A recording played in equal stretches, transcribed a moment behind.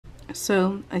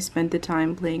So I spent the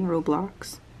time playing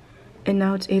Roblox. And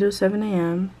now it's 8:07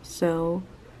 a.m. So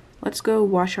let's go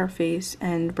wash our face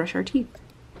and brush our teeth.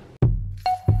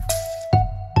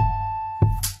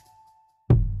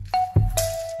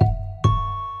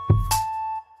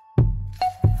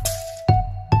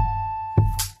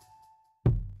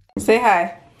 Say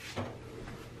hi.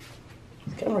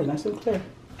 The camera's nice and clear.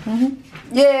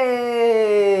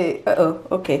 Yay! Uh-oh.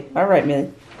 Okay. All right,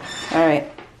 Millie. All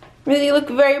right. Millie, you look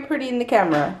very pretty in the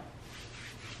camera.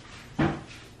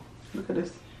 Look at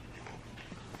this.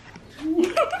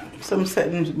 Some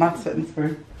settings, math settings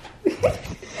for.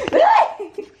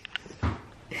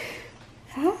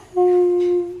 Hi.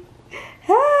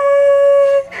 Hi.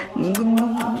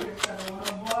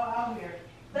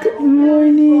 Good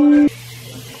morning.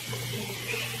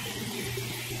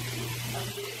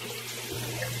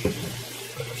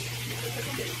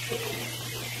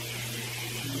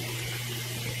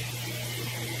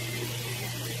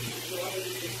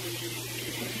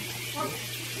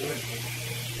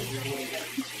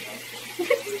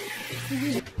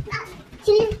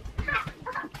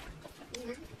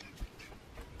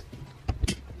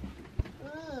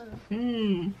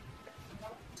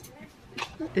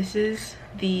 This is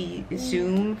the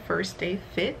Zoom first day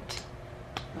fit.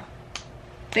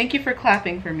 Thank you for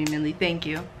clapping for me, Millie. Thank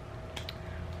you.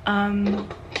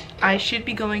 I should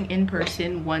be going in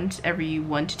person once every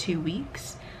 1 to 2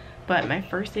 weeks, but my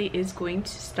first day is going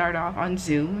to start off on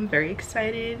Zoom. I'm very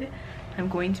excited. I'm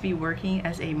going to be working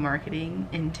as a marketing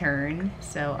intern.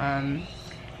 So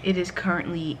it is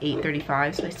currently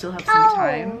 8:35, so I still have some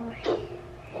time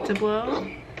to blow.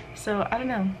 So I don't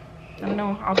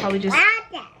know. I'll probably just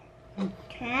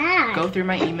go through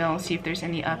my email, see if there's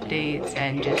any updates,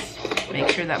 and just make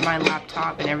sure that my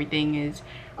laptop and everything is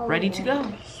ready to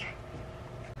go.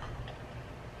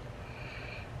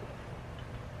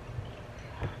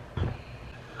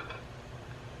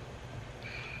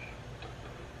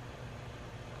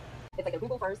 It's like a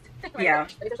Google first. Right? Yeah. Like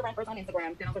search your brand first on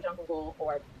Instagram, then I'll search it on Google,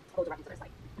 or go directly to their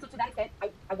site. So to that extent,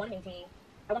 I want to maintain,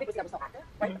 I want people to see that we're still active,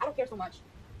 right? I don't care so much.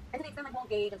 And to the extent like we'll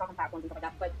engage and talk on platforms and stuff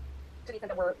like that, but to the extent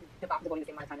that we're devoting the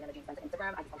same amount of time and energy spent to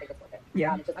Instagram, I just don't think it's worth it.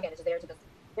 Yeah. It's just, again, it's just there to just,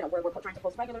 you know, we're trying to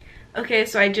post regular. Okay,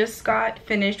 so I just got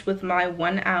finished with my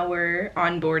 1 hour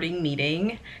onboarding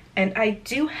meeting, and I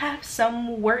do have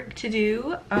some work to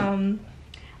do. I'm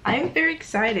very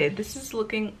excited. This is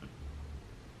looking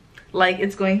like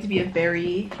it's going to be a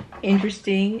very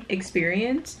interesting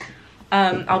experience.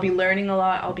 I'll be learning a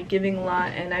lot, I'll be giving a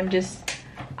lot, and I'm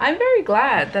very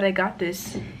glad that I got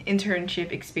this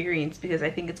internship experience, because I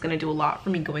think it's going to do a lot for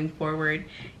me going forward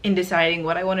in deciding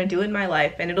what I want to do in my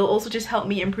life, and it'll also just help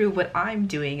me improve what I'm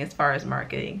doing as far as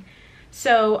marketing.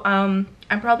 So I'm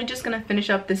probably just going to finish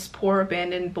up this poor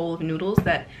abandoned bowl of noodles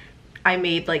that I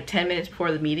made like 10 minutes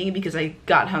before the meeting because I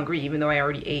got hungry even though I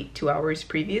already ate 2 hours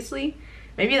previously.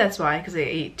 Maybe that's why, because I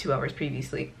ate 2 hours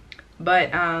previously.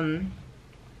 But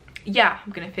yeah,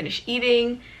 I'm gonna finish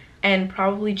eating and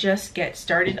probably just get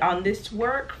started on this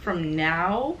work from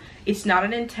now. It's not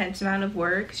an intense amount of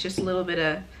work. It's just a little bit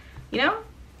of, you know,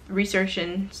 research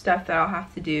and stuff that I'll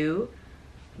have to do.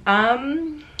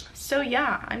 So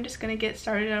yeah, I'm just gonna get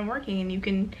started on working and you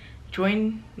can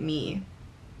join me.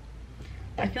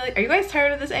 I feel like, are you guys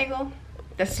tired of this angle?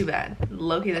 That's too bad.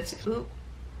 Loki, that's, ooh,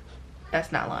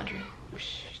 that's not laundry.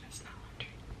 That's not laundry.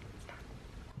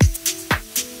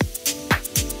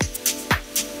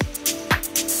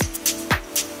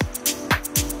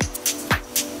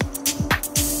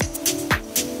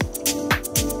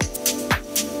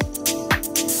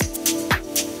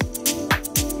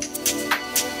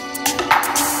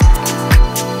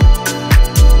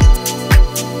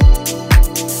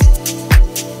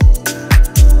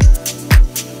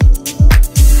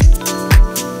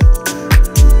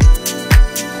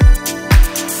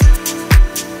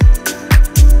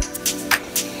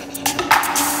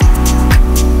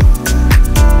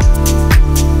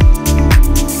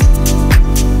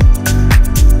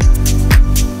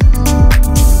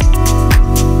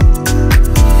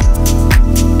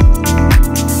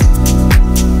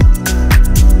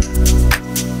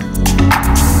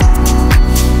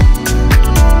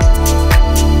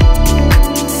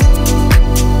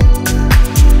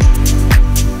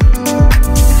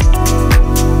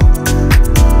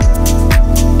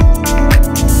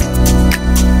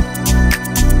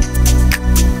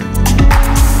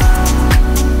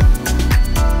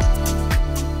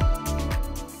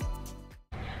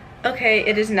 Okay,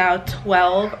 it is now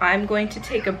 12. I'm going to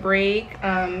take a break,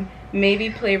 maybe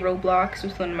play Roblox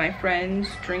with one of my friends,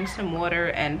 drink some water,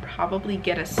 and probably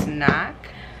get a snack.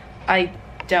 I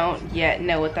don't yet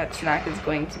know what that snack is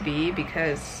going to be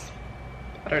because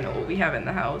I don't know what we have in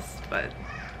the house, but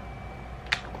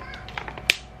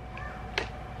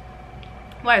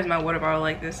why is my water bottle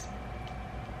like this?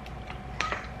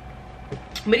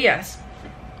 But yes,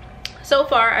 so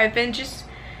far I've been just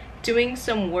doing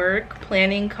some work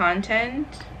planning content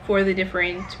for the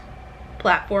different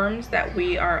platforms that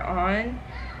we are on.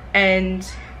 And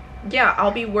yeah,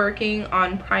 I'll be working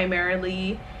on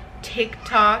primarily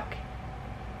TikTok,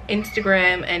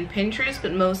 Instagram, and Pinterest,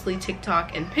 but mostly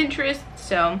TikTok and Pinterest.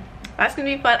 So that's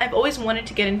gonna be fun. I've always wanted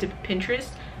to get into Pinterest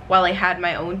while I had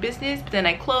my own business, but then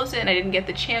I closed it and I didn't get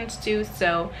the chance to.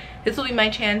 So this will be my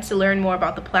chance to learn more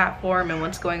about the platform and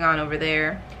what's going on over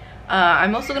there.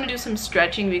 I'm also gonna do some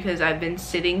stretching because I've been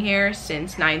sitting here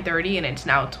since 9:30 and it's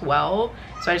now 12.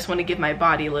 So I just want to give my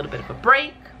body a little bit of a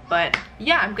break. But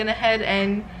yeah, I'm gonna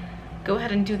go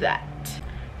ahead and do that.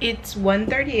 It's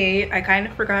 1:38. I kind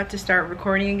of forgot to start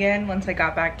recording again once I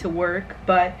got back to work,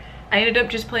 but I ended up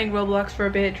just playing Roblox for a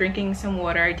bit, drinking some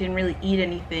water. I didn't really eat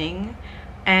anything.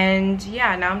 And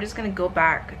yeah, now I'm just gonna go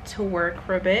back to work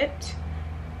for a bit,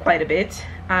 quite a bit.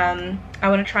 I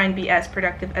want to try and be as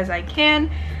productive as I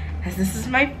can, as this is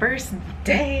my first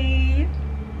day.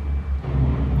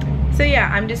 So yeah,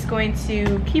 I'm just going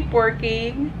to keep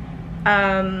working.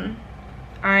 I'm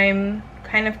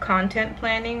kind of content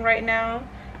planning right now,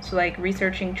 so like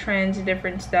researching trends and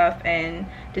different stuff and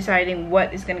deciding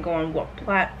what is going to go on what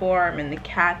platform and the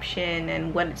caption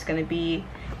and what it's going to be,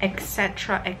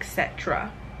 etc,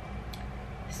 etc.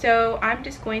 So I'm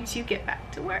just going to get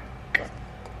back to work,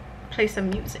 play some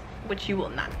music, which you will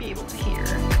not be able to hear.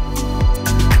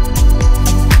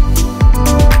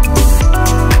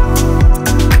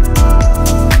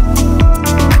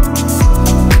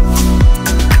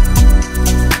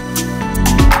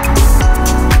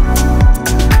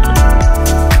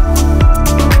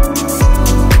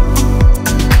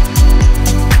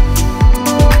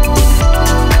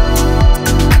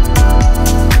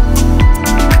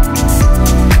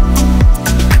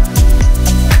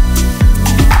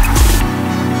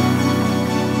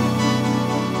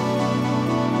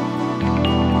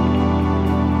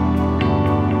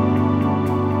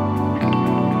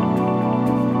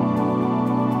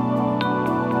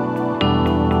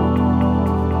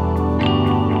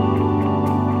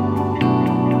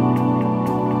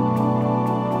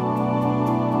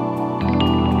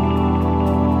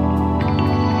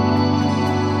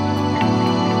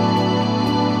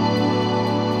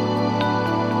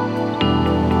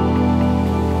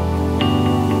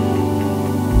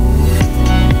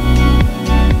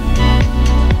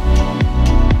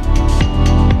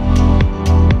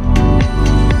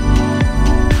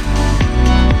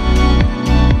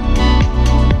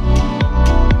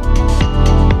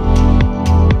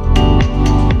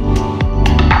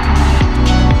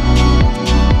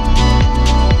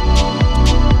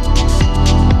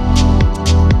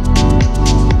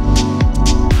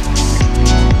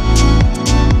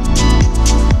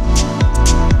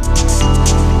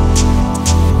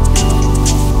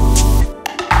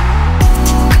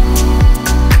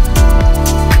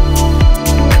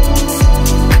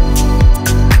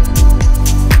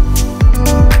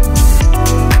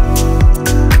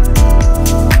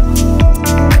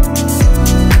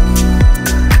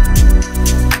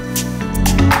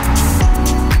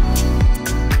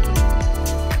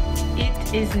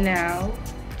 Is now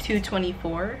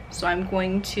 2:24, so I'm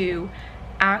going to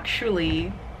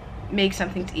actually make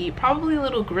something to eat, probably a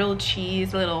little grilled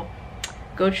cheese, a little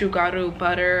gochugaru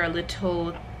butter, a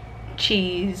little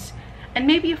cheese, and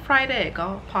maybe a fried egg.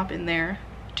 I'll pop in there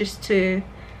just to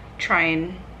try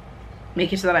and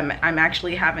make it so that I'm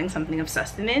actually having something of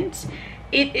sustenance.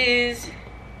 It is,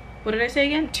 what did I say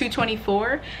again,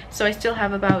 2:24, so I still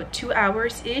have about 2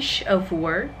 hours ish of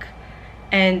work,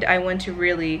 and I want to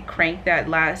really crank that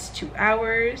last 2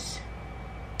 hours.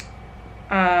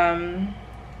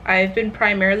 I've been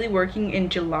primarily working in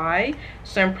July,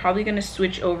 so I'm probably gonna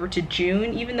switch over to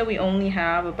June, even though we only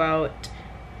have about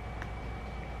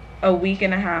a week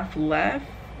and a half left.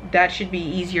 That should be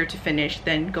easier to finish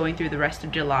than going through the rest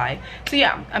of July. So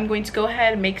yeah, I'm going to go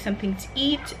ahead and make something to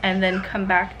eat and then come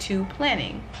back to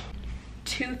planning.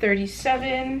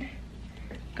 2:37.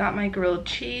 Got my grilled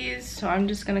cheese, so I'm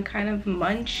just gonna kind of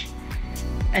munch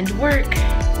and work.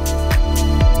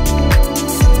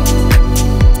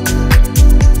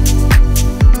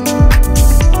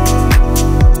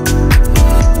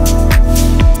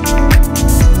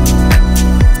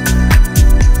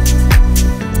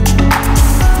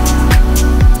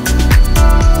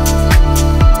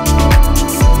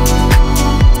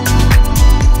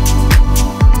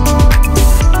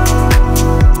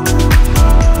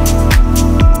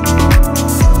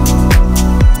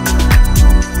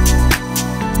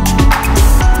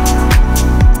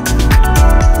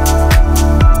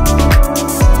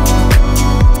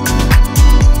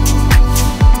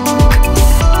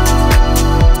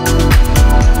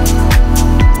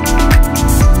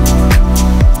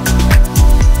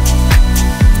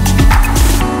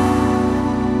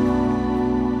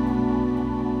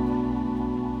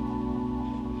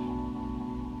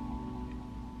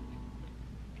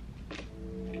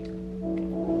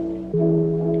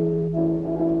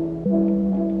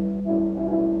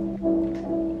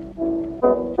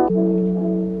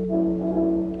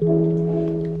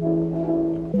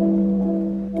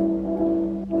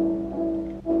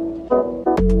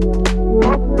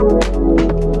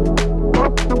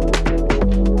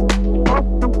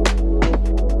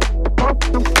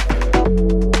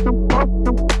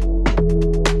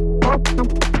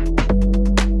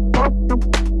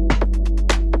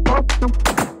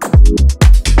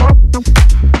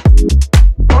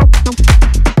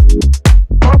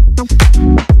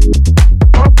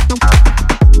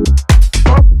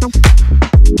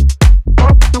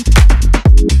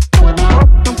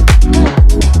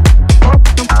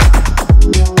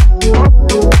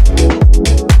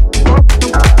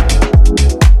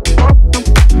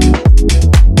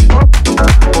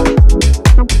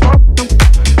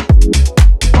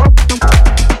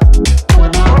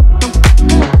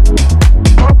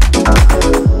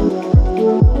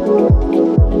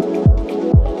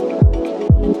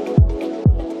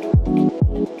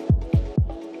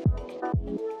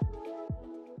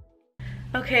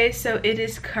 Okay, so it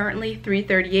is currently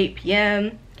 3:38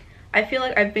 p.m. I feel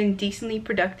like I've been decently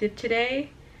productive today.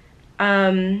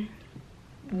 When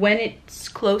it's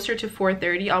closer to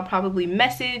 4:30, I'll probably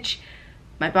message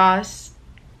my boss,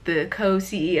 the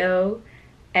co-CEO,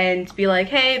 and be like,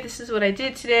 hey, this is what I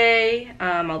did today.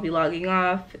 I'll be logging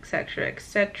off, etc,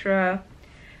 etc.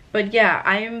 But yeah,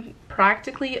 I am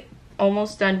practically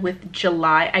almost done with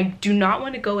July. I do not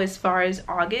want to go as far as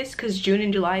August because June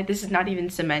and July, this is not even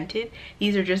cemented.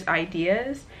 These are just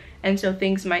ideas, and so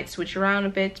things might switch around a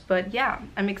bit. But yeah,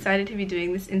 I'm excited to be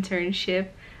doing this internship.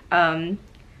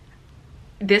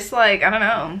 This, like, I don't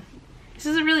know, this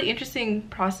is a really interesting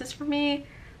process for me.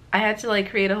 I had to like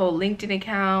create a whole LinkedIn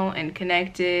account and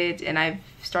connect it, and I've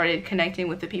started connecting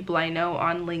with the people I know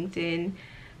on LinkedIn.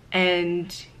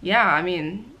 And yeah, I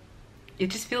mean, it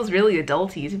just feels really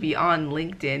adulty to be on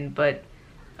LinkedIn, but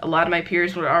a lot of my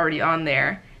peers were already on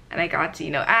there, and I got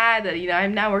to, add that,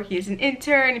 I'm now working as an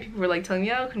intern, and people were like telling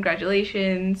me, oh,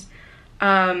 congratulations.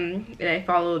 And I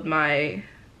followed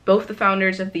both the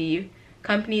founders of the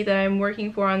company that I'm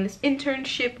working for on this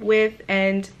internship with,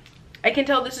 and I can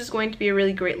tell this is going to be a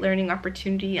really great learning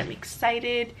opportunity. I'm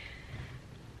excited.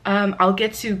 I'll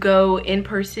get to go in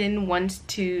person once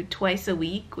to twice a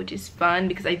week, which is fun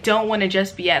because I don't want to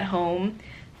just be at home,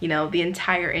 the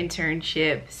entire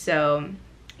internship. So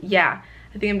yeah,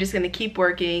 I think I'm just going to keep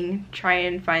working, try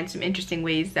and find some interesting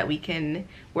ways that we can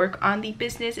work on the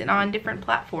business and on different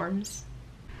platforms.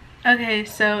 Okay,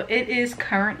 so it is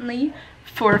currently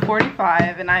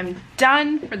 4:45 and I'm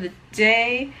done for the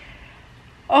day.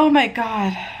 Oh my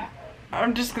god,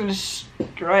 I'm just gonna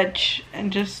stretch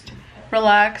and just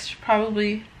relax,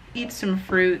 probably eat some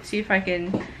fruit, see if I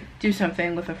can do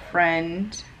something with a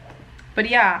friend. But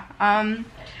yeah,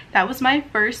 that was my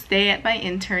first day at my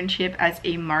internship as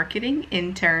a marketing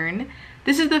intern.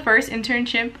 This is the first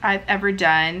internship I've ever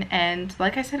done, and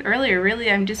like I said earlier, really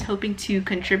I'm just hoping to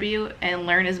contribute and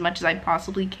learn as much as I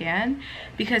possibly can,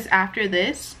 because after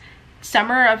this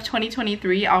summer of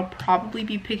 2023 I'll probably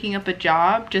be picking up a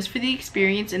job just for the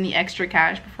experience and the extra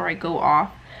cash before I go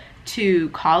off to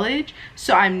college.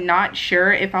 So I'm not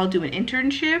sure if I'll do an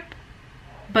internship,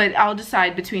 but I'll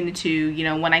decide between the two,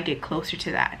 when I get closer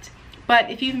to that. But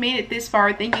if you've made it this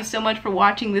far, thank you so much for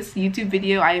watching this YouTube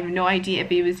video. I have no idea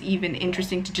if it was even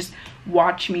interesting to just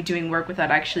watch me doing work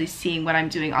without actually seeing what I'm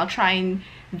doing. I'll try and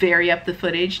vary up the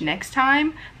footage next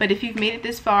time. But if you've made it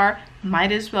this far,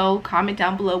 might as well comment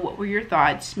down below what were your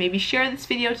thoughts. Maybe share this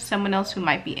video to someone else who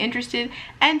might be interested,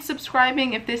 and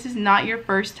subscribing if this is not your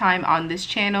first time on this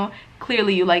channel.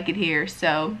 Clearly you like it here,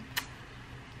 so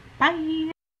bye.